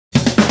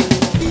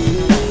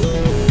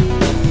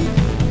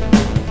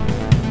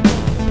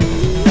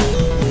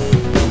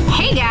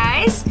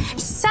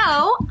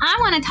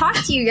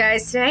talk to you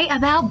guys today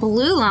about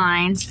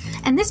Bluelines.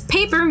 And this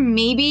paper,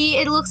 maybe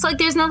it looks like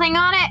there's nothing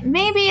on it.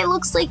 Maybe it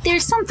looks like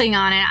there's something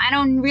on it. I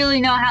don't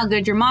really know how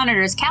good your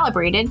monitor is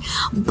calibrated,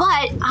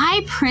 but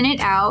I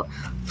printed out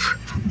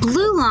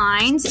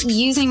Bluelines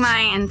using my,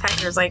 in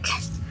fact, there's like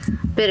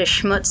a bit of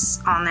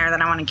schmutz on there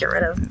that I want to get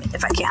rid of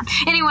if I can.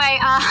 Anyway,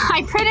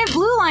 I printed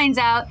Bluelines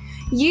out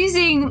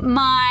using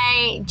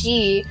my,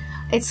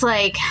 it's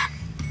like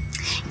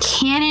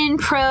Canon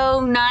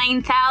Pro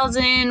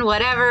 9000,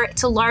 whatever.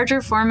 It's a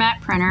larger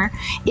format printer.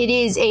 It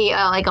is a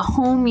like a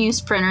home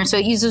use printer, so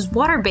it uses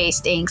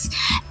water-based inks.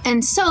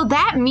 And so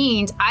that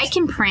means I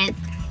can print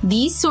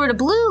these sort of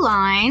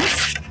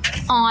Bluelines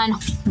on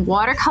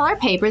watercolor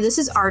paper. This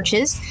is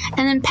arches,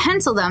 and then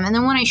pencil them. And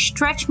then when I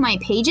stretch my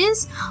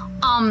pages,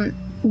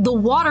 the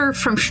water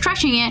from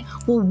stretching it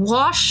will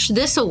wash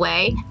this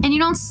away and you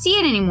don't see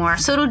it anymore.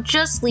 So it'll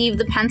just leave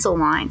the pencil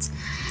lines.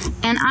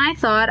 And I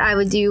thought I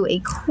would do a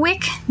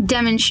quick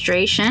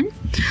demonstration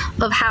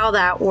of how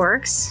that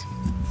works.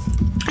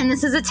 And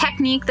this is a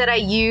technique that I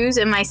use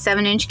in my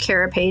 7-inch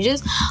Cara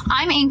pages.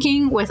 I'm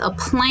inking with a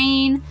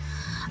plain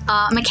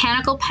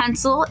mechanical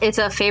pencil. It's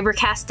a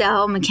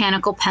Faber-Castell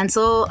mechanical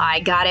pencil.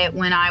 I got it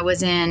when I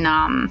was in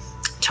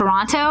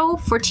Toronto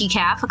for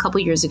TCAF a couple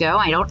years ago.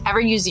 I don't ever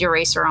use the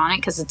eraser on it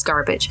because it's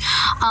garbage.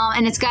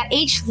 And it's got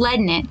H lead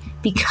in it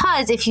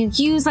because if you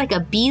use like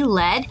a B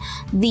lead,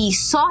 the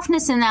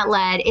softness in that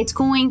lead, it's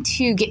going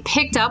to get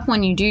picked up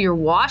when you do your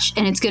wash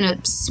and it's going to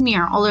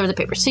smear all over the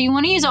paper. So you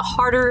want to use a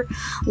harder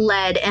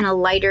lead and a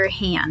lighter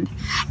hand.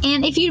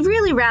 And if you'd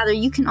really rather,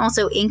 you can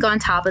also ink on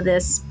top of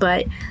this,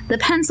 but the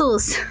pencil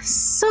is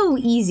so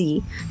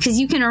easy because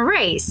you can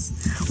erase.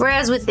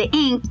 Whereas with the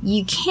ink,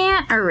 you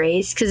can't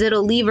erase because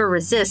it'll leave a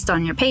resist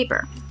on your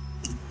paper.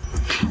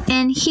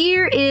 And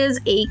here is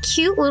a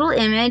cute little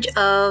image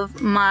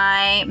of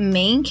my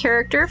main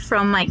character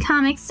from my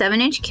comic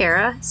 7-inch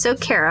Cara. So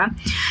Cara,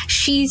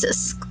 she's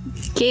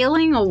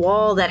scaling a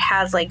wall that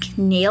has like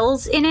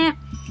nails in it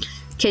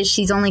because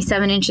she's only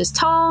 7 inches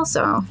tall.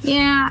 So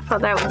yeah, I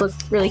thought that would look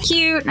really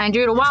cute. And I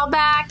drew it a while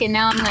back and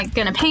now I'm like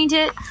gonna paint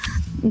it.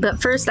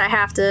 But first I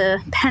have to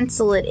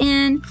pencil it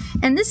in.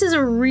 And this is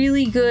a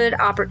really good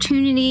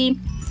opportunity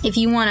if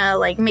you want to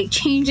like make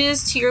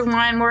changes to your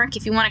line work,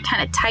 if you want to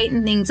kind of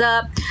tighten things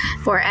up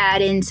or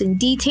add in some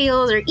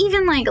details or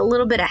even like a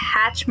little bit of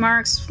hatch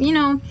marks, you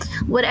know,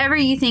 whatever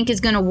you think is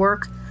going to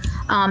work.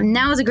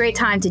 Now is a great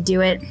time to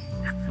do it.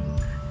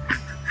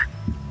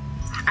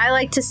 I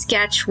like to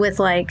sketch with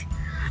like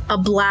a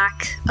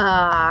black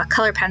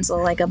color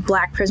pencil, like a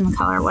black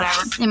Prismacolor or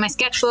whatever in my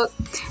sketchbook,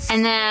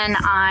 and then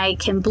I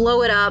can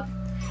blow it up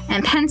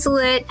and pencil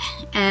it,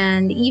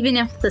 and even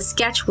if the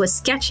sketch was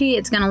sketchy,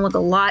 it's gonna look a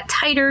lot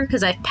tighter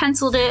because I've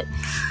penciled it.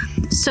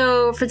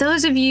 So for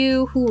those of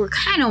you who were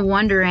kind of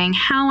wondering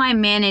how I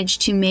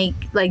managed to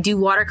do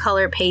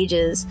watercolor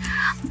pages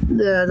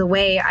the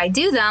way I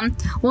do them,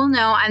 well,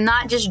 no, I'm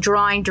not just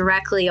drawing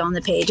directly on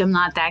the page. I'm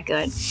not that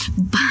good,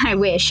 but I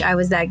wish I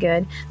was that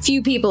good.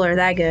 Few people are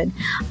that good.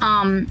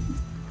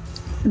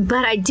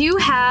 But I do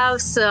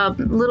have some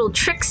little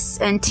tricks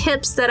and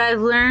tips that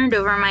I've learned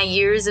over my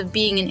years of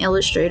being an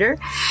illustrator.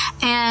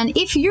 And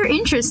if you're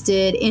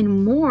interested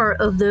in more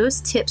of those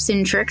tips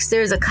and tricks,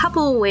 there's a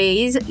couple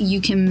ways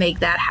you can make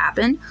that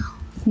happen.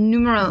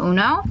 Numero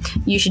uno,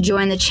 you should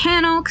join the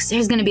channel because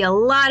there's going to be a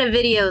lot of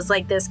videos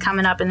like this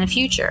coming up in the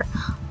future.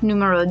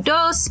 Numero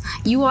dos,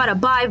 you ought to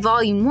buy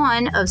volume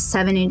 1 of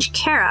 7-inch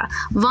Cara.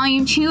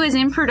 Volume 2 is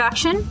in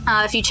production.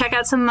 If you check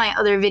out some of my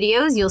other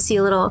videos, you'll see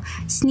a little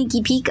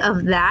sneaky peek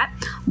of that.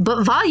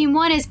 But volume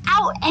 1 is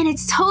out and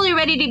it's totally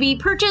ready to be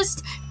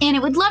purchased, and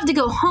it would love to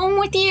go home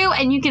with you,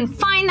 and you can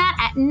find that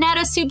at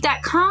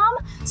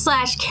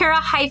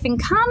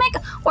netosoup.com/Cara-comic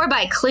or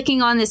by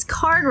clicking on this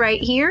card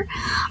right here.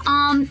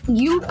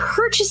 You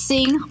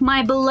purchasing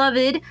my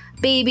beloved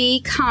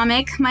baby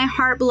comic, my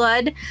heart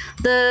blood,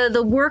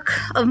 the work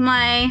of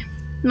my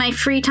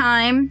free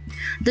time,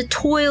 the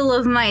toil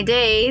of my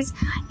days,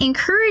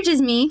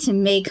 encourages me to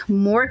make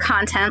more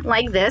content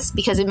like this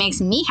because it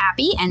makes me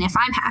happy, and if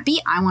I'm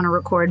happy, I want to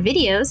record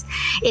videos.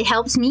 It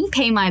helps me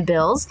pay my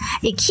bills.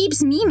 It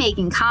keeps me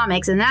making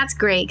comics, and that's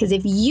great because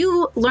if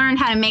you learn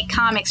how to make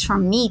comics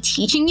from me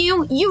teaching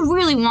you, you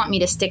really want me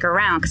to stick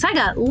around because I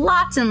got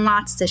lots and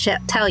lots to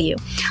tell you.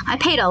 I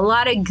paid a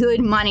lot of good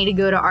money to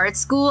go to art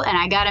school, and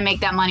I got to make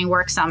that money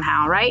work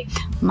somehow, right?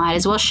 Might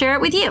as well share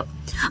it with you.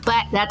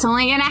 But that's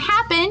only going to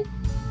happen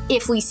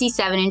if we see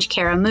 7-inch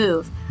Cara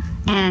move.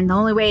 And the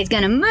only way it's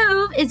going to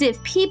move is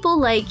if people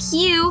like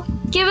you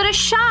give it a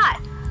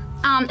shot.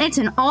 It's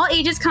an all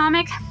ages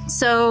comic.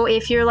 So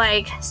if you're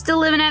like still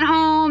living at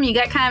home, you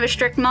got kind of a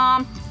strict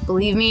mom,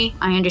 believe me,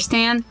 I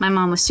understand. My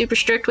mom was super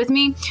strict with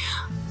me.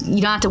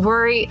 You don't have to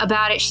worry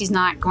about it. She's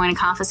not going to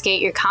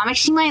confiscate your comic.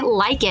 She might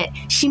like it.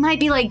 She might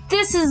be like,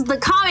 this is the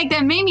comic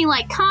that made me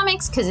like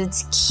comics because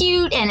it's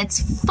cute and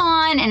it's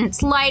fun and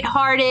it's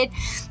lighthearted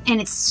and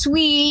it's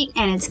sweet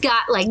and it's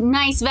got like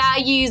nice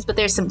values, but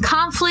there's some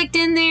conflict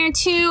in there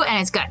too,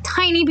 and it's got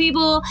tiny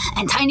people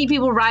and tiny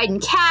people riding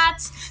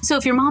cats. So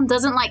if your mom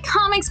doesn't like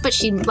comics but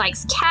she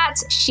likes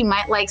cats, she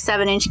might like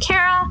 7-inch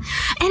Kara.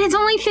 And it's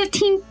only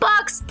 15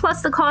 bucks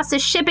plus the cost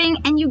of shipping,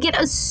 and you get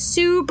a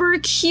super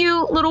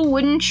cute little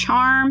wooden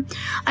charm.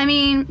 I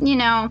mean, you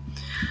know,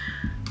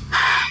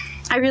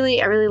 I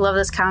really love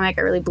this comic.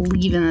 I really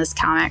believe in this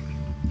comic,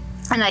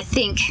 and I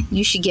think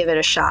you should give it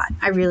a shot.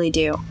 I really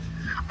do.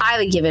 I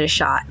would give it a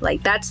shot.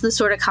 Like, that's the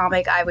sort of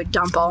comic I would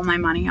dump all my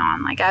money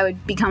on. Like, I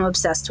would become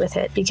obsessed with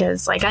it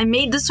because, like, I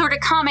made the sort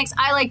of comics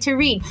I like to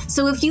read.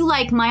 So if you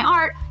like my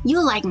art,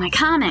 you'll like my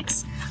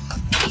comics.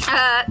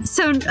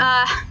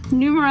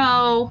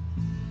 Numero...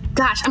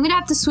 Gosh, I'm gonna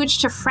have to switch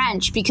to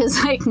French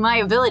because, like, my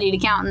ability to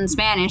count in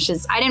Spanish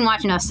is... I didn't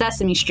watch enough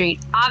Sesame Street,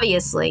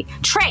 obviously.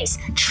 Trace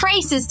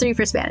is 3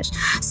 for Spanish.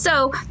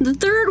 So the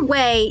third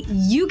way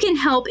you can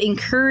help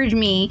encourage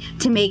me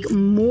to make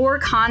more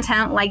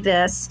content like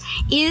this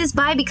is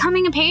by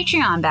becoming a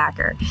Patreon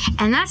backer.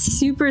 And that's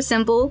super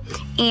simple.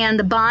 And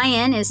the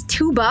buy-in is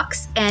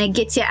 $2, and it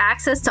gets you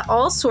access to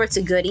all sorts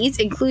of goodies,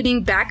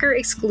 including backer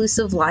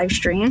exclusive live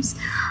streams.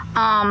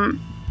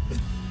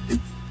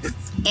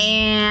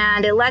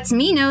 And it lets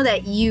me know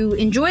that you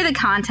enjoy the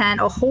content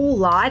a whole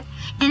lot,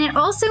 and it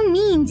also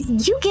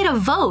means you get a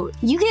vote.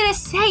 You get a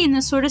say in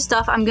the sort of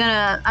stuff I'm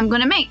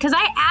gonna make, because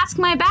I ask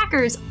my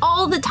backers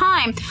all the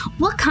time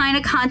what kind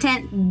of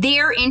content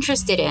they're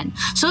interested in.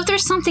 So if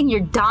there's something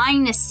you're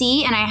dying to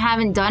see and I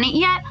haven't done it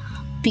yet,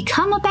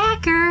 become a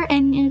backer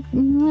and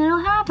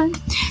it'll happen.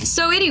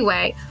 So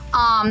anyway,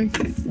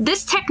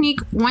 this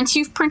technique, once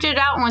you've printed it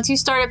out, once you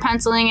started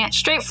penciling it,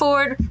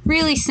 straightforward,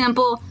 really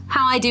simple,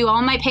 how I do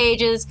all my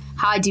pages,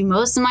 how I do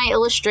most of my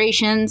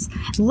illustrations.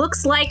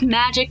 Looks like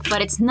magic,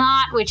 but it's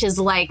not, which is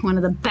like one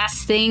of the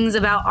best things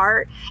about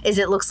art, is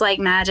it looks like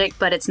magic,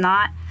 but it's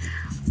not.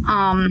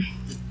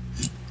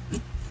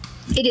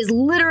 It is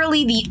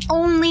literally the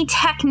only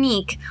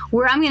technique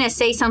where I'm gonna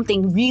say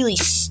something really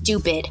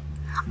stupid.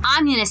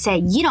 I'm gonna say,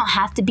 you don't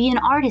have to be an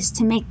artist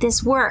to make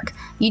this work.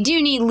 You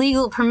do need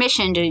legal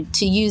permission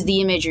to use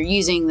the image you're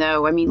using,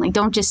 though. I mean, like,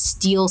 don't just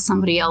steal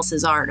somebody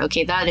else's art,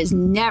 okay? That is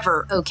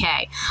never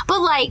okay.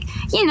 But, like,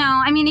 you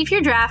know, I mean, if your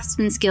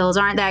draftsman skills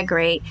aren't that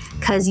great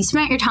because you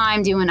spent your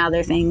time doing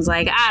other things,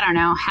 like, I don't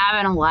know,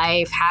 having a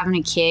life, having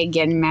a kid,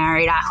 getting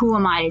married, who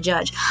am I to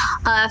judge?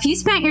 If you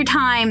spent your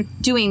time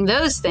doing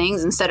those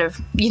things instead of,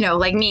 you know,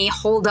 like me,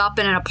 holed up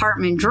in an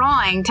apartment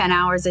drawing 10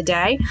 hours a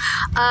day,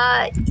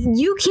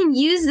 you can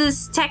use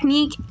this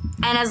technique,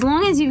 and as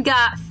long as you've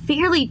got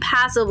fairly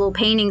passable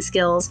painting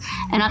skills,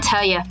 and I'll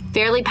tell you,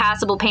 fairly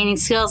passable painting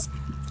skills,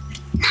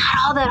 not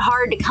all that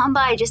hard to come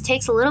by, it just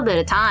takes a little bit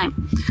of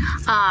time.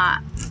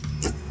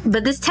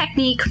 But this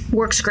technique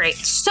works great.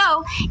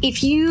 So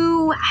if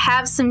you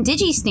have some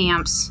digi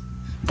stamps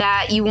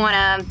that you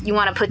wanna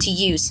put to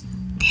use,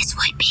 this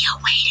would be a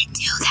way to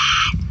do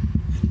that.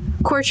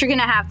 Of course, you're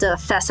gonna have to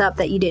fess up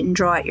that you didn't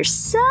draw it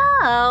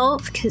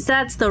yourself, because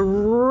that's the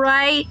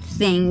right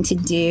thing to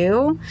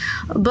do.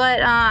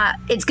 But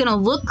it's gonna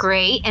look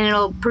great, and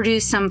it'll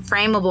produce some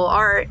frameable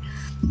art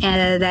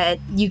that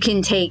you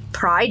can take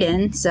pride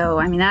in. So,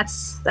 I mean,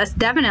 that's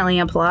definitely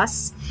a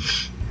plus.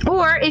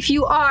 Or if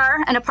you are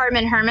an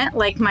apartment hermit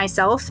like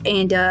myself,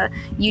 and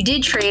you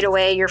did trade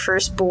away your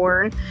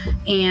firstborn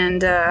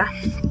and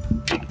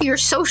your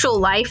social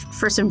life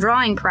for some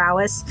drawing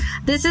prowess,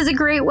 this is a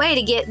great way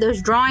to get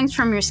those drawings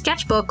from your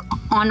sketchbook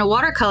on a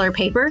watercolor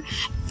paper.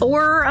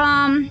 Or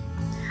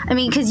I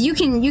mean, because you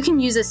can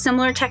use a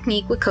similar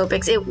technique with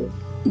Copics.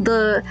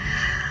 The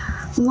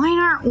line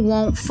art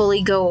won't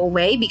fully go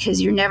away because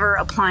you're never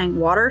applying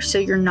water, so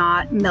you're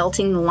not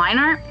melting the line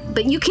art,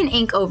 but you can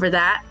ink over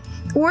that.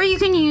 Or you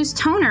can use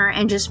toner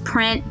and just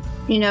print,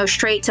 you know,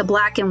 straight to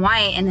black and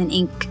white, and then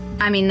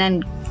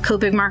then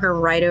Copic marker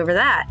right over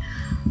that.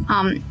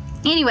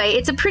 Anyway,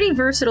 it's a pretty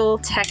versatile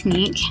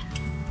technique.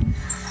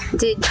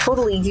 Did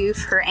totally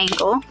goof her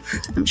ankle.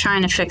 I'm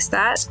trying to fix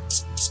that.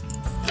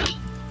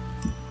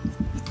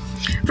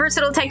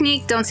 Versatile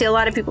technique, don't see a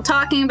lot of people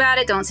talking about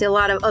it, don't see a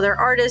lot of other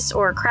artists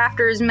or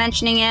crafters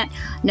mentioning it.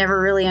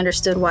 Never really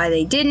understood why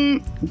they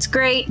didn't. It's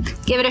great.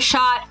 Give it a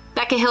shot.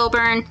 Becca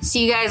Hilburn.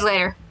 See you guys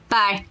later.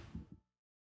 Bye.